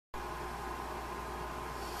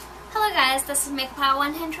Hello guys, this is Makeup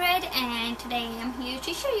 100 and today I'm here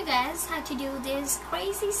to show you guys how to do this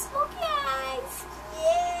crazy smoky eyes.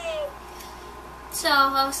 Yay!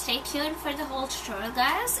 So stay tuned for the whole tutorial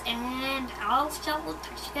guys, and I'll talk to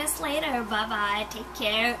you guys later. Bye bye, take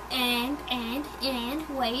care, and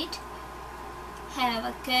wait. Have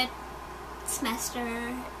a good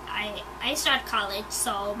semester. I start college,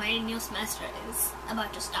 so my new semester is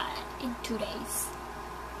about to start in 2 days.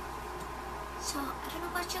 So, I don't know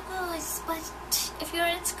about you guys, but if you're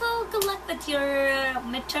in school, good luck with your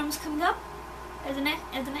midterms coming up, isn't it?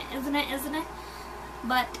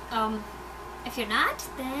 But, if you're not,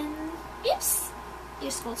 then, oops,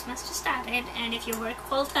 your school semester started, and if you work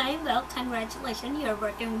full-time, well, congratulations, you're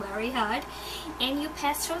working very hard, and you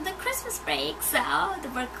passed through the Christmas break, so the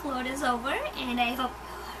workload is over, and I hope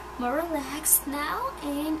you're more relaxed now,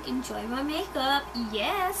 and enjoy my makeup,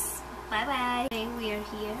 yes! Bye-bye. Today we are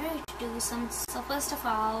here to do some, so first of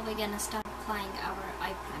all, we're gonna start applying our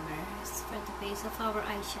eye primers for the base of our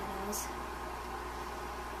eyeshadows.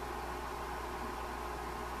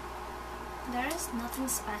 There is nothing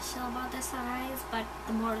special about this eyes, but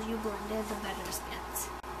the more you blend it, the better it gets.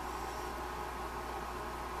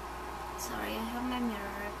 Sorry, I have my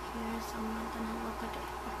mirror up here, so I'm not gonna look at it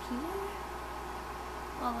up here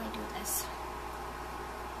while I do this.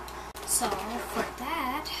 So, for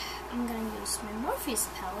that, I'm gonna use my Morphe's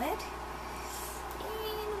palette,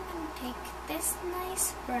 and I'm gonna take this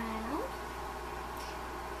nice brown.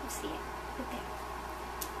 You see it? Right there.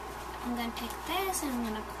 I'm gonna take this and I'm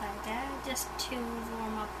gonna apply that just to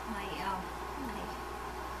warm up my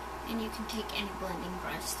and you can take any blending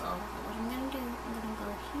brush. So what I'm gonna do, I'm gonna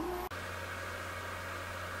go here.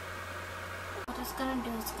 What it's gonna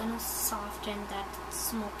do is gonna soften that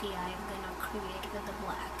smoky eye I'm gonna create with the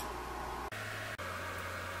black.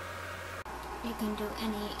 You can do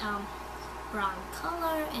any brown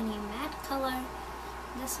color, any matte color.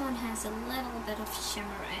 This one has a little bit of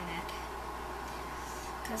shimmer in it,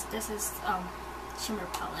 because this is shimmer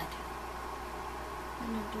palette.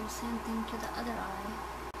 I'm gonna do the same thing to the other eye.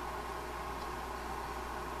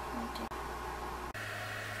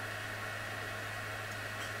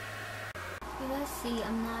 You guys see,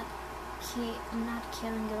 I'm not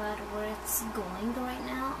caring about where it's going right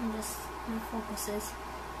now. My focus is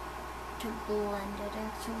to blend it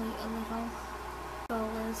actually a little.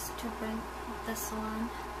 Goal is to bring this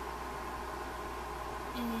one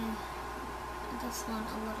and this one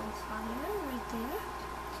a little higher right there.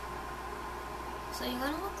 So you're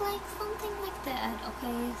gonna look like something like that,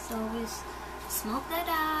 okay? So we smoke that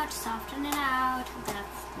out, soften it out,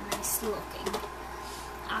 that's nice looking.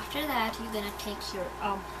 After that, you're gonna take your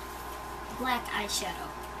black eyeshadow.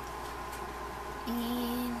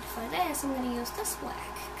 And for this, I'm gonna use this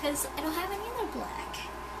black, because I don't have any other black.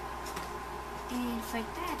 And for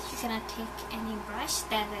that, you're gonna take any brush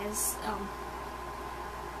that is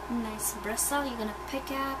nice bristle. You're gonna pick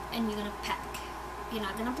up and you're gonna pack. You're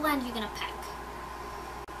not gonna blend, you're gonna pack.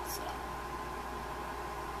 So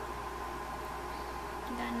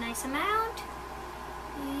you got a nice amount,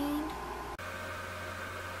 and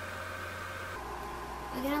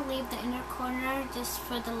we're gonna leave the inner corner just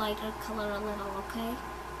for the lighter color a little, okay?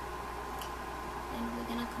 And we're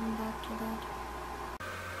gonna come back to that.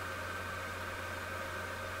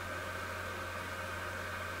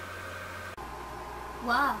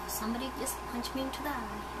 Wow, somebody just punched me into the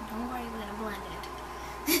eye. Don't worry, we're gonna blend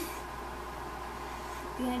it.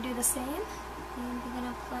 We're gonna do the same, and we're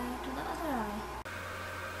gonna apply it to the other eye.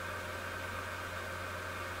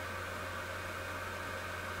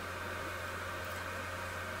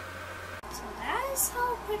 So that's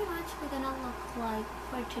how pretty much we're gonna look like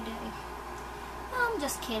for today. I'm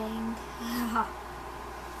just kidding.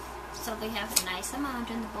 So we have a nice amount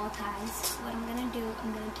in the both eyes. What I'm gonna do,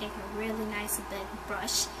 I'm gonna take a really nice big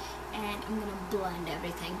brush and I'm gonna blend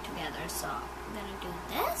everything together. So I'm gonna do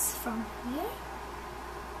this from here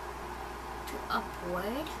to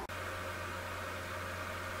upward.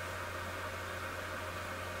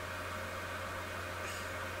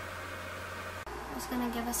 It's gonna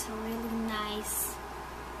give us a really nice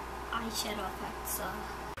eyeshadow effect. So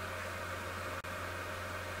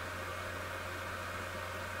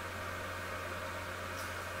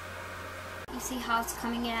you see how it's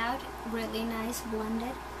coming out? Really nice,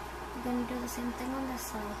 blended. We're gonna do the same thing on this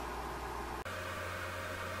side.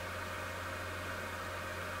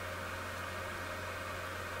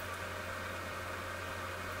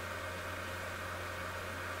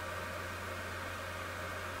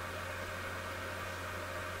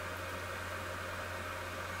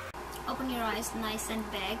 Open your eyes nice and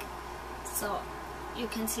big so you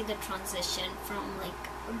can see the transition from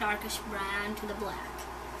like darkish brown to the black.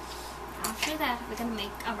 after that, we're gonna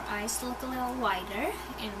make our eyes look a little wider,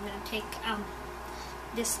 and I'm gonna take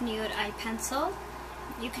this nude eye pencil.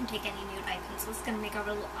 You can take any nude eye pencil. It's gonna make our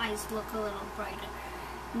eyes look a little brighter,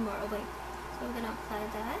 more awake. So we're gonna apply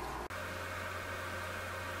that.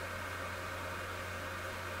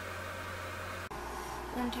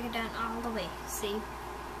 We're gonna take it down all the way. See,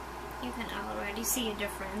 you can already see a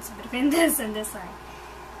difference between this and this eye.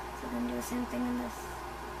 So we're gonna do the same thing in this.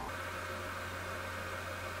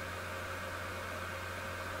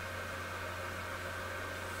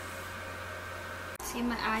 See,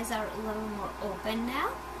 my eyes are a little more open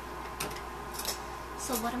now.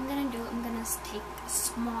 So what I'm gonna do, I'm gonna take a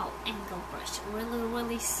small angle brush,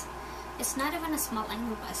 really, it's not even a small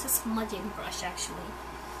angle brush, it's a smudging brush actually.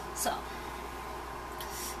 So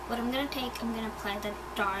what I'm gonna take, I'm gonna apply the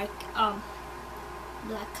dark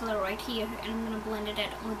black color right here, and I'm gonna blend it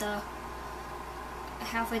with the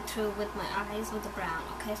halfway through with my eyes with the brown.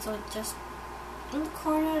 Okay, so just in the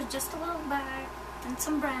corner, just a little back, and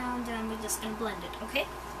some brown, then we're just gonna blend it. Okay,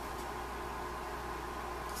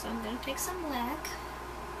 so I'm gonna take some black.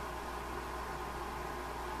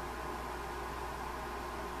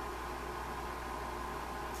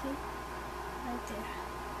 See, right there.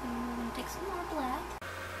 And we're gonna take some more black.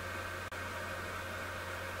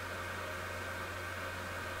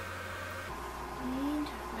 And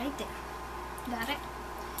right there. Got it?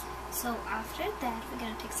 So after that, we're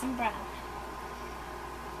gonna take some brown.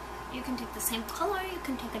 You can take the same color, you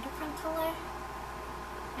can take a different color.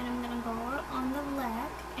 And I'm gonna go on the black,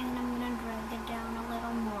 and I'm gonna drag it down a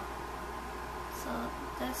little more. So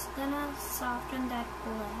that's gonna soften that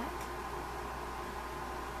black.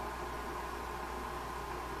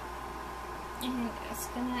 And it's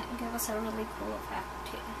gonna give us a really cool effect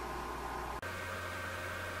too.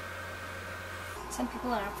 Some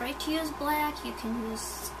people are afraid to use black. You can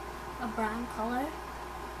use a brown color.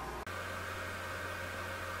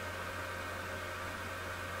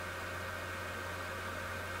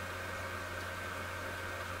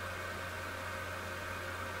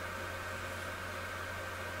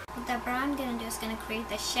 What that brown gonna do is gonna create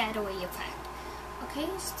the shadowy effect. Okay,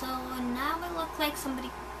 so now we look like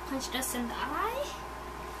somebody punched us in the eye.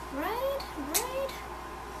 Right?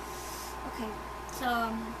 Okay,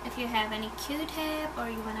 so if you have any Q-tip, or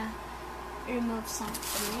you wanna remove some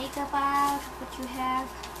of the makeup out what you have,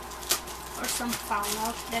 or some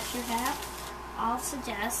fallout that you have, I'll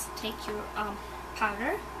suggest take your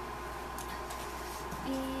powder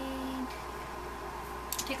and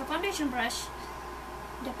take a foundation brush,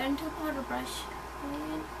 dip into a powder brush,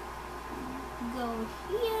 and go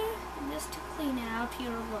here just to clean out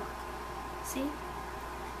your look. See?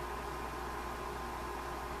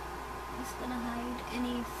 It's gonna hide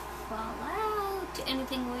any fallout,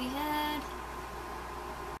 anything we had.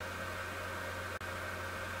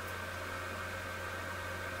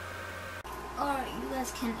 Or you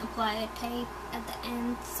guys can apply a tape at the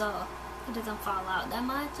end so it doesn't fall out that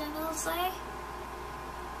much, I will say.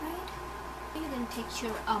 Right? You can take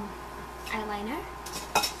your eyeliner.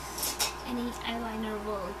 Any eyeliner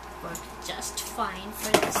will work just fine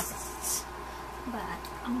for this, but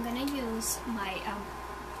I'm gonna use my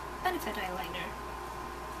Benefit eyeliner.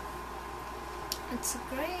 It's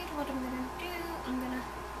great. What I'm gonna do, I'm gonna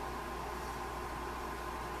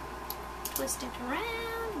twist it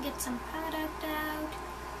around, get some product out.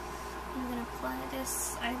 I'm gonna apply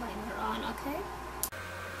this eyeliner on, okay?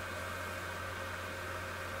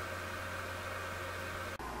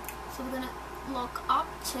 So we're gonna look up,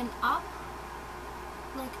 chin up,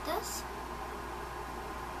 like this.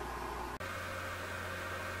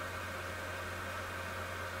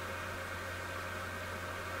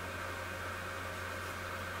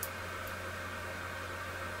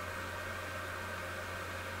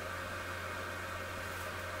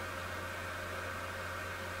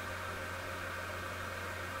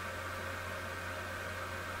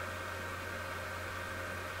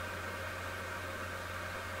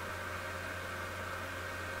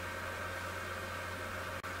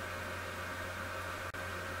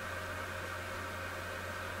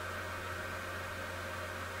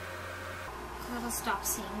 I will stop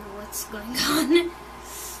seeing what's going on.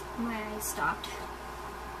 My eyes stopped.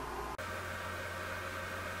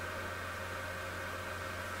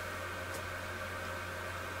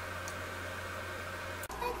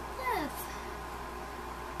 Like this.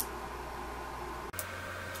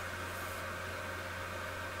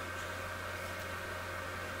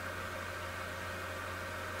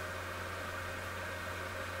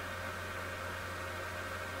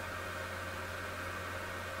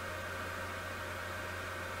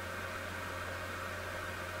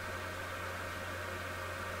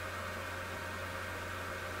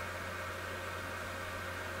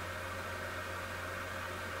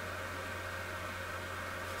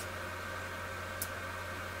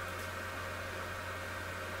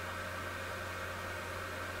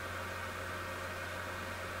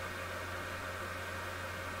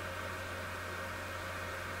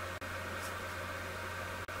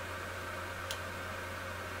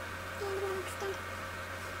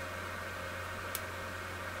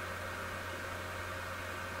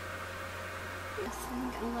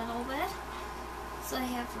 everything a little bit. So I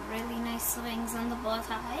have really nice wings on the bow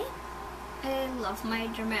tie. I love my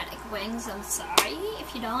dramatic wings. I'm sorry.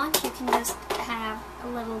 If you don't, you can just have a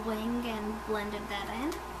little wing and blended that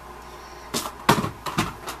in.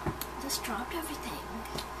 Just dropped everything.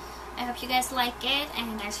 I hope you guys like it,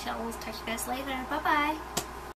 and I shall talk to you guys later. Bye bye.